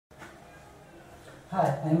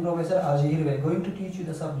Hi, I am Professor RJ here. We are going to teach you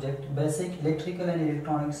the subject Basic Electrical and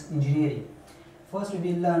Electronics Engineering. First, we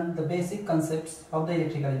will learn the basic concepts of the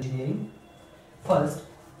electrical engineering. First,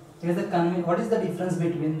 what is the difference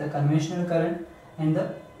between the conventional current and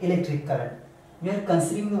the electric current? We are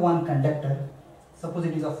considering the one conductor. Suppose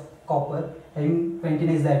it is of copper having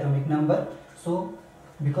 29 is the atomic number. So,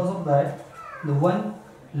 because of that, the one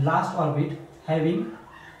last orbit having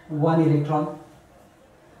one electron.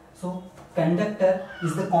 So, conductor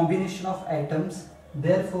is the combination of atoms,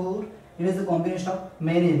 therefore it is the combination of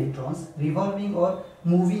many electrons revolving or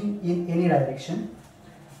moving in any direction.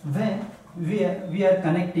 When we are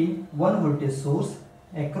connecting one voltage source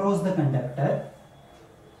across the conductor,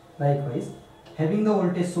 likewise having the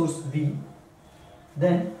voltage source V,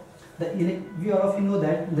 then we all of you know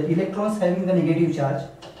that the electrons having the negative charge,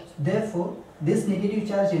 therefore this negative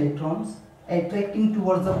charge electrons attracting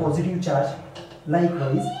towards the positive charge.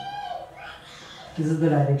 Likewise, this is the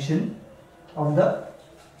direction of the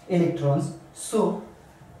electrons. So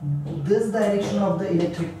this direction of the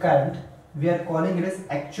electric current, we are calling it as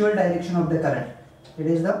actual direction of the current. It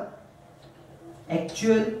is the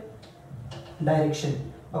actual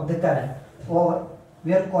direction of the current, or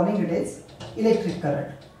we are calling it as electric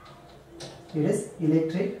current. It is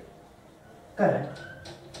electric current.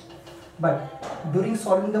 But during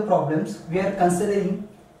solving the problems, we are considering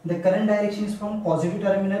the current direction is from positive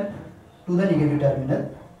terminal to the negative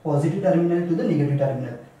terminal, positive terminal to the negative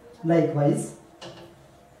terminal. Likewise,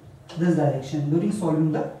 this direction during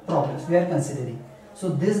solving the problems we are considering. So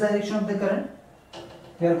this direction of the current,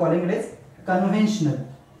 we are calling it as conventional.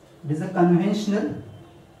 It is a conventional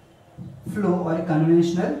flow or a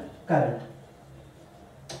conventional current.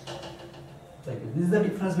 This is the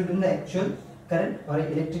difference between the actual current or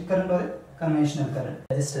electric current or a conventional current.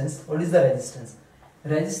 Resistance. What is the resistance?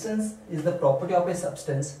 Resistance is the property of a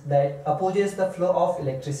substance that opposes the flow of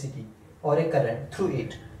electricity or a current through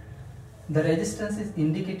it. The resistance is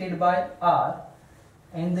indicated by R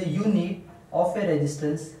and the unit of a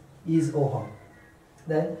resistance is ohm.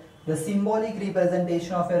 Then the symbolic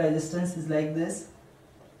representation of a resistance is like this.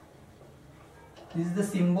 This is the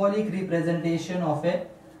symbolic representation of a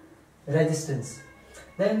resistance.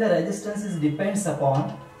 Then the resistance depends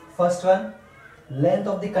upon, first one, length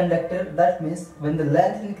of the conductor. That means when the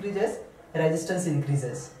length increases, resistance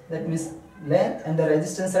increases. That means length and the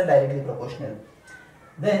resistance are directly proportional.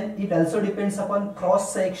 Then it also depends upon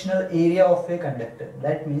cross-sectional area of a conductor.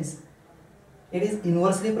 That means it is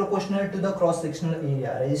inversely proportional to the cross-sectional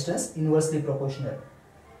area, resistance inversely proportional.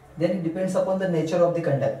 Then it depends upon the nature of the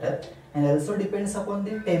conductor and also depends upon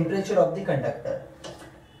the temperature of the conductor.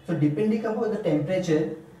 So depending upon the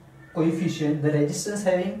temperature coefficient, the resistance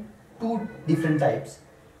having two different types.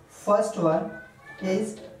 First one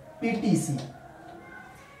is PTC.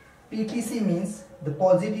 PTC means the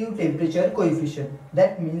positive temperature coefficient.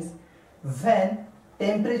 That means when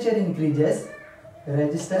temperature increases,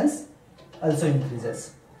 resistance also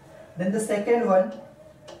increases. Then the second one,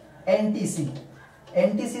 NTC.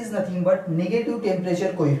 NTC is nothing but negative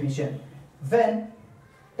temperature coefficient. When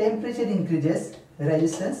temperature increases,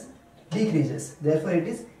 resistance decreases. Therefore, it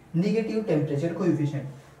is negative temperature coefficient.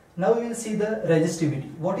 Now we will see the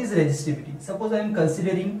resistivity. What is resistivity? Suppose I am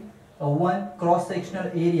considering one cross-sectional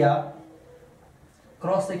area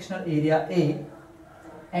A,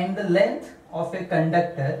 and the length of a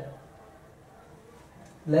conductor,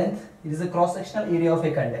 it is a cross-sectional area of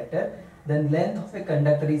a conductor, then length of a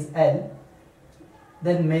conductor is L,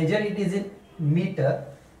 then measure it is in meter,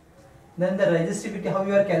 then the resistivity, how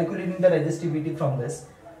you are calculating the resistivity from this?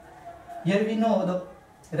 Here we know the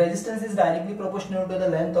resistance is directly proportional to the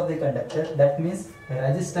length of the conductor. That means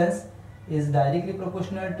resistance is directly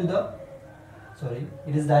proportional to the,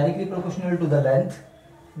 it is directly proportional to the length.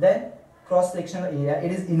 Then cross-sectional area,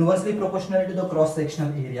 it is inversely proportional to the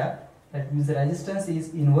cross-sectional area. That means the resistance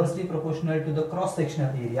is inversely proportional to the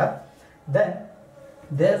cross-sectional area. Then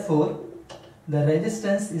therefore the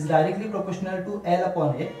resistance is directly proportional to L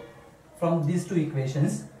upon A from these two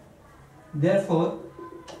equations. Therefore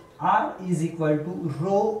R is equal to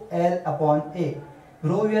rho L upon A.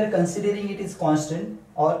 Rho we are considering it is constant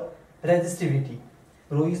or resistivity.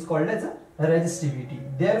 Rho is called as a resistivity.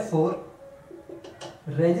 Therefore,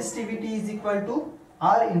 resistivity is equal to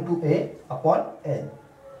R into A upon L.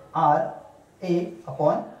 R A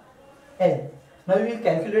upon L. Now we will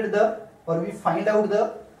calculate we find out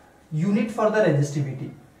the unit for the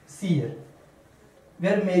resistivity. See here. We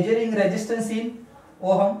are measuring resistance in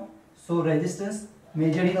ohm. So resistance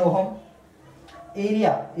measured in ohm,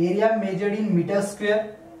 area measured in meter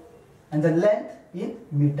square, and the length in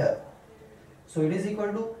meter. So it is equal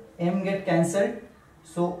to m get cancelled.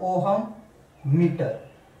 So ohm meter.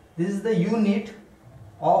 This is the unit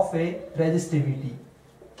of a resistivity.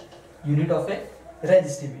 Unit of a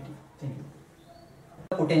resistivity. Thank you.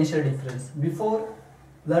 The potential difference. Before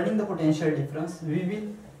learning the potential difference, we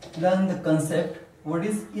will learn the concept. What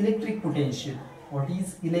is electric potential? What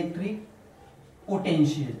is electric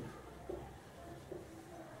potential?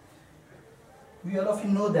 We all of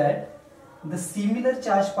you know that the similar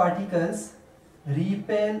charged particles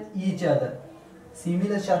repel each other.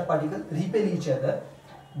 Similar charged particles repel each other.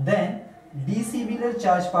 Then dissimilar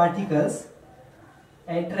charged particles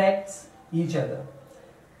attracts each other.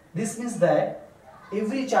 This means that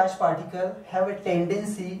every charged particle have a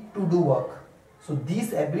tendency to do work. So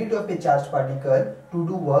this ability of a charged particle to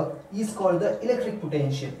do work is called the electric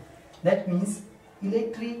potential. That means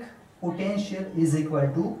electric potential is equal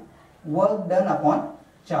to work done upon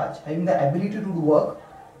charge, having the ability to do work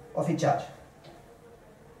of a charge.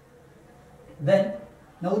 Then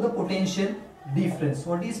now the potential difference.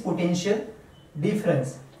 What is potential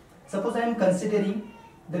difference? Suppose I am considering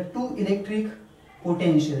the two electric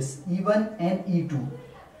potentials E1 and E2.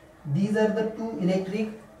 These are the two electric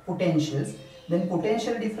potentials. Then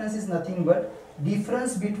potential difference is nothing but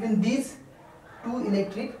difference between these two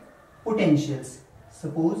electric potentials.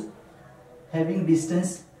 Suppose having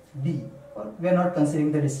distance d, or we are not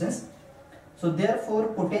considering the distance. So therefore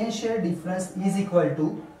potential difference is equal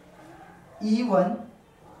to E1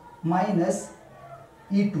 minus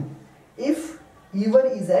E2 if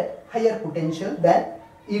E1 is at higher potential than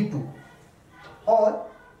E2, or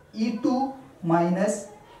E2 minus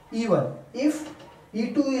E1 if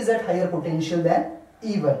E2 is at higher potential than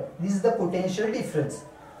E1. This is the potential difference.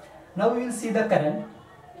 Now we will see the current.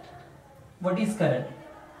 What is current?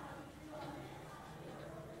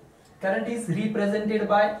 Current is represented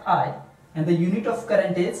by I, and the unit of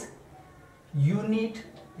current is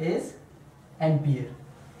ampere.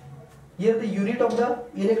 Here the unit of the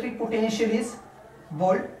electric potential is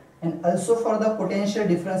volt, and also for the potential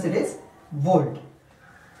difference it is volt,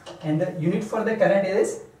 and the unit for the current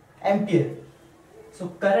is ampere. So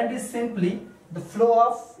current is simply the flow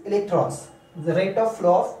of electrons, the rate of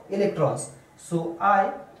flow of electrons. So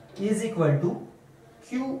I is equal to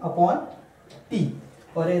Q upon T,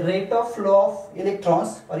 or a rate of flow of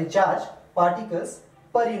electrons or a charge particles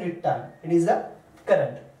per unit time. It is the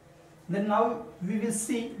current. Then now we will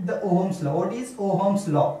see the Ohm's law. What is Ohm's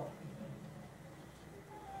law?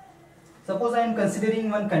 Suppose I am considering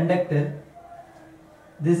one conductor.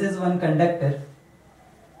 This is one conductor.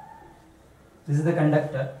 This is the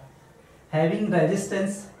conductor having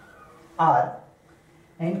resistance R,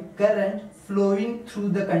 and current flowing through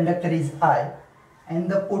the conductor is I, and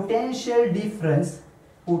the potential difference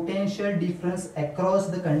across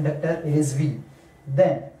the conductor is V.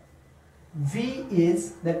 Then V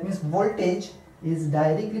is, that means voltage is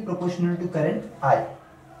directly proportional to current I.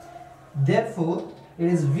 Therefore it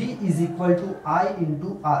is V is equal to I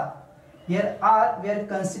into R. Here R we are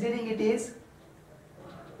considering it is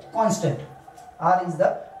constant. R is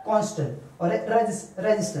the constant, or a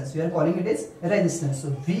resistance. We are calling it as resistance. So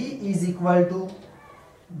V is equal to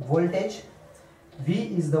voltage.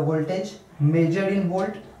 V is the voltage measured in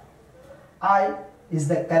volt. I is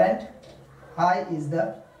the current. I is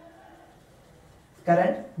the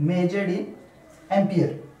current measured in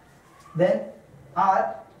ampere. Then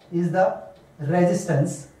R is the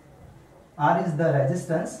resistance. R is the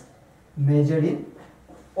resistance measured in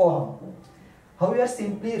ohm. How we are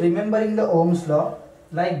simply remembering the Ohm's law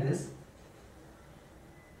like this.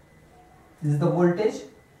 This is the voltage,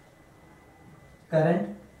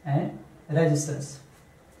 current and resistance.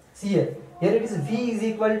 See here it is V is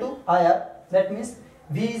equal to IR. That means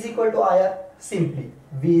V is equal to IR simply.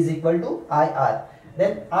 V is equal to IR.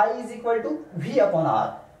 Then I is equal to V upon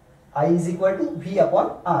R. I is equal to V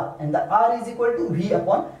upon R, and the R is equal to V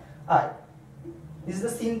upon I. This is the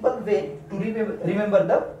simple way to remember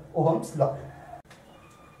the Ohm's law.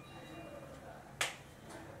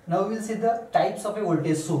 Now we will see the types of a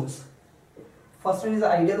voltage source. First one is the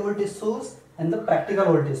ideal voltage source and the practical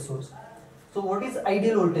voltage source. So what is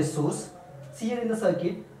ideal voltage source? See here in the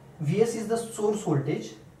circuit, Vs is the source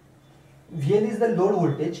voltage, Vl is the load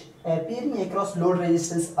voltage appearing across load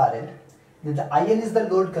resistance RL. Then the IL is the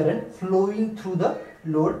load current flowing through the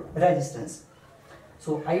load resistance.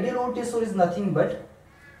 So ideal voltage source is nothing but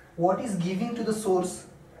what is giving to the source.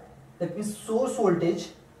 That means source voltage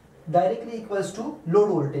directly equals to load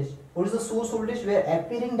voltage. What is the source voltage? We are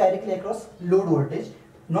appearing directly across load voltage,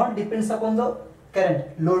 not depends upon the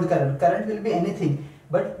current, load current. Current will be anything,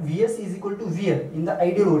 but Vs is equal to Vl in the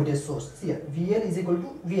ideal voltage source. See here, Vl is equal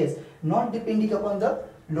to Vs, not depending upon the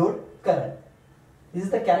load current. This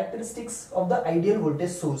is the characteristics of the ideal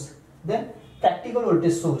voltage source. Then practical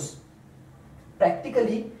voltage source.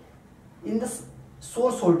 Practically, in the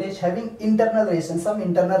source voltage having internal resistance, some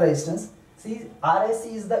internal resistance. See, RAC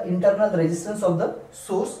is the internal resistance of the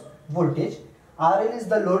source voltage. RL is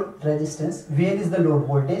the load resistance, VL is the load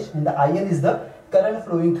voltage, and the IL is the current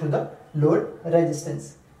flowing through the load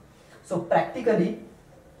resistance. So practically,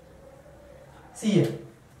 see here,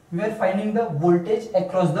 we are finding the voltage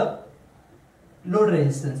across the load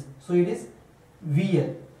resistance. So it is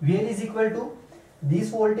VL. VL is equal to, this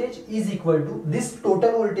voltage is equal to this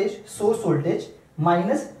total voltage, source voltage,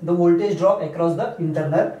 minus the voltage drop across the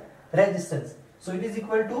internal resistance. So it is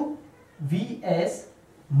equal to Vs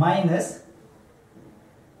minus,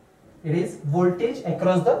 it is voltage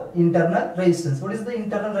across the internal resistance. What is the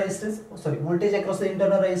internal resistance? Oh, sorry, voltage across the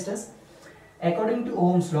internal resistance. According to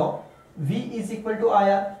Ohm's law, V is equal to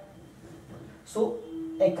IR. So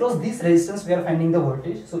across this resistance we are finding the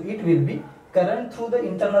voltage. So it will be current through the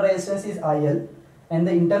internal resistance is IL and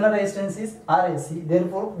the internal resistance is RAC.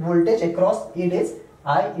 Therefore voltage across it is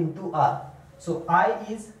I into R. So I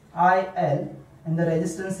is IL and the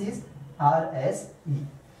resistance is RSE.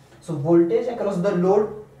 So voltage across the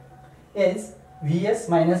load is Vs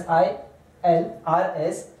minus IL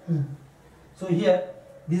RSE. So here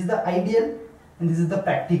this is the ideal and this is the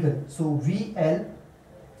practical. So VL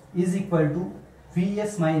is equal to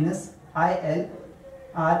Vs minus IL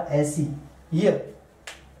RSE. Here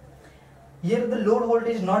the load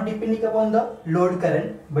voltage is not depending upon the load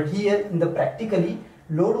current, but here in the practically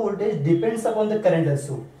load voltage depends upon the current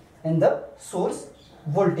also and the source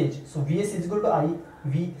voltage. So Vs is equal to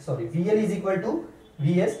VL is equal to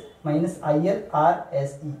Vs minus IL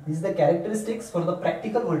RSE. This is the characteristics for the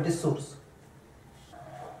practical voltage source.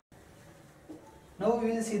 Now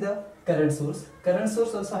we will see the current source. Current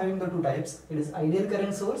source also having the two types. It is ideal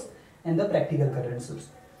current source and the practical current source.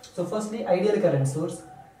 So firstly, ideal current source.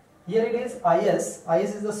 Here it is IS.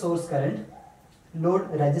 IS is the source current,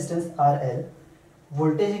 load resistance RL,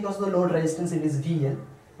 voltage across the load resistance it is VL,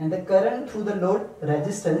 and the current through the load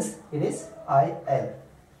resistance it is IL.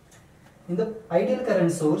 In the ideal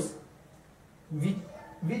current source, which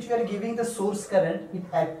we are giving the source current, it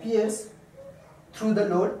appears through the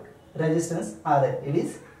load resistance RL, it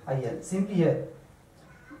is IL. Simply here,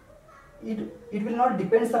 it will not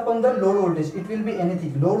depends upon the load voltage, it will be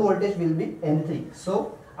anything, load voltage will be anything.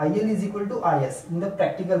 So IL is equal to IS in the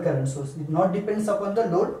practical current source, it not depends upon the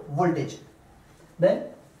load voltage. Then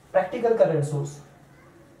practical current source.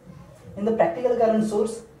 In the practical current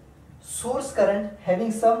source, source current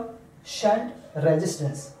having some shunt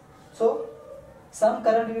resistance. So some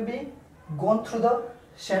current will be gone through the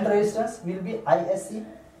shunt resistance will be ISC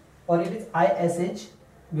or it is ISH,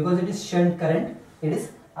 because it is shunt current, it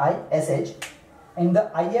is ISH, and the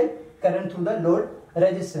IL current through the load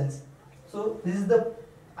resistance. So this is the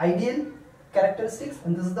ideal characteristics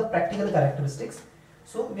and this is the practical characteristics.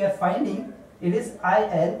 So we are finding it is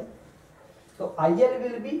IL. So IL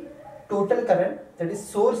will be total current, that is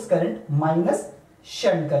source current minus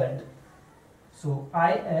shunt current. So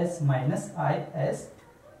IS minus ISH.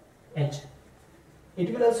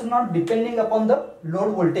 It will also not depending upon the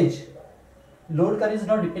load voltage. Load current is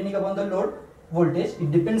not depending upon the load voltage,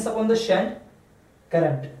 it depends upon the shunt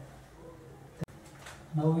current.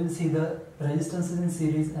 Now we will see the resistances in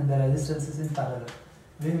series and the resistances in parallel.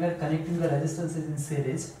 When we are connecting the resistances in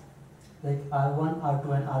series like R1,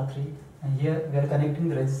 R2 and R3, and here we are connecting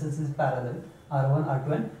the resistances in parallel R1,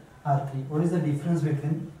 R2 and R3. What is the difference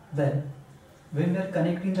between them? When we are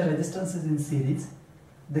connecting the resistances in series,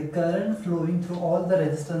 the current flowing through all the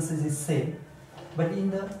resistances is same, but in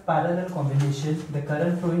the parallel combination the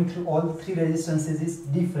current flowing through all three resistances is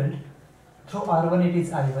different. Through R1 it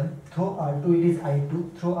is I1, through R2 it is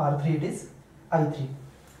I2, through R3 it is I3.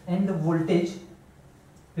 And the voltage,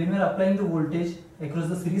 when we are applying the voltage across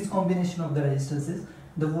the series combination of the resistances,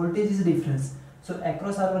 the voltage is different. So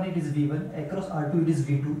across R1 it is V1, across R2 it is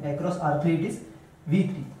V2, across R3 it is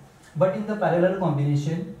V3. But in the parallel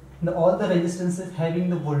combination, all the resistances having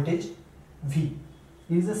the voltage V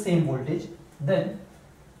is the same voltage. Then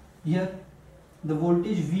here the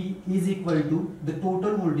voltage V is equal to the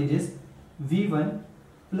total voltages V1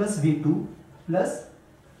 plus V2 plus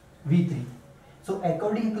V3. So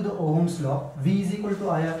according to the Ohm's law, V is equal to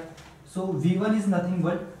IR. So V1 is nothing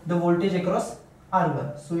but the voltage across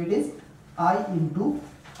R1. So it is I into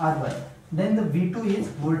R1. Then the V2 is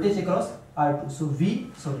voltage across R2.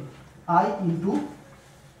 So I into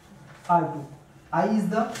R2. I is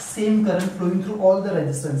the same current flowing through all the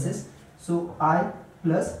resistances. So I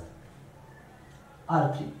plus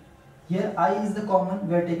R3. Here I is the common,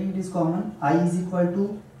 we are taking it is common. I is equal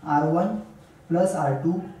to R1 plus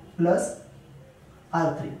R2 plus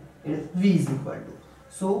R3. V is equal to.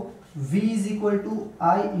 So V is equal to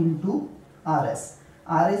I into RS.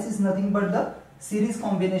 RS is nothing but the series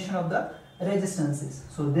combination of the resistances.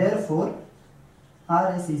 So therefore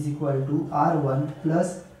RS is equal to R1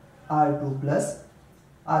 plus R2 plus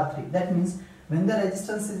R3. That means when the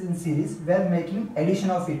resistance is in series, we are making addition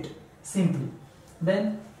of it simply.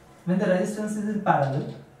 Then when the resistance is in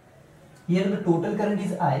parallel, here the total current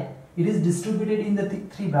is I. It is distributed in the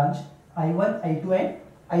three branch I1, I2 and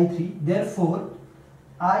I3. Therefore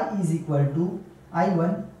I is equal to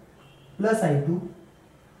I1 plus I2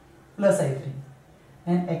 plus I3.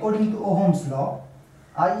 And according to Ohm's law,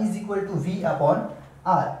 I is equal to V upon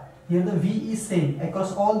R. Here the V is same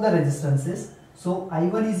across all the resistances. So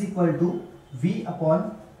I1 is equal to V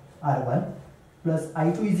upon R1 plus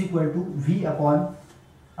I2 is equal to V upon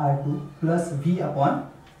R2 plus V upon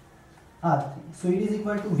R3. So it is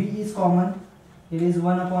equal to V is common. It is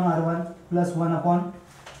 1 upon R1 plus 1 upon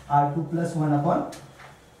R2 plus 1 upon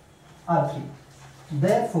R3.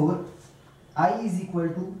 Therefore I is equal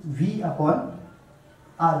to V upon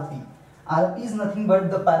Rp. Rp is nothing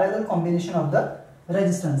but the parallel combination of the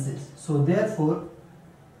resistances. So therefore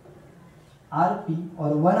Rp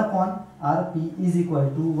or 1 upon Rp is equal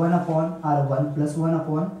to 1 upon R1 plus 1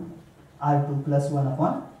 upon R2 plus 1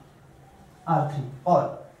 upon R3.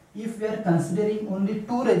 Or if we are considering only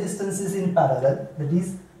two resistances in parallel, that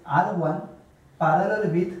is R1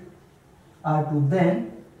 parallel with R2,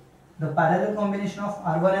 then the parallel combination of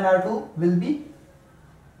R1 and R2 will be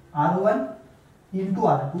R1 into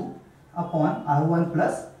R2 upon R1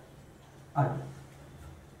 plus R2.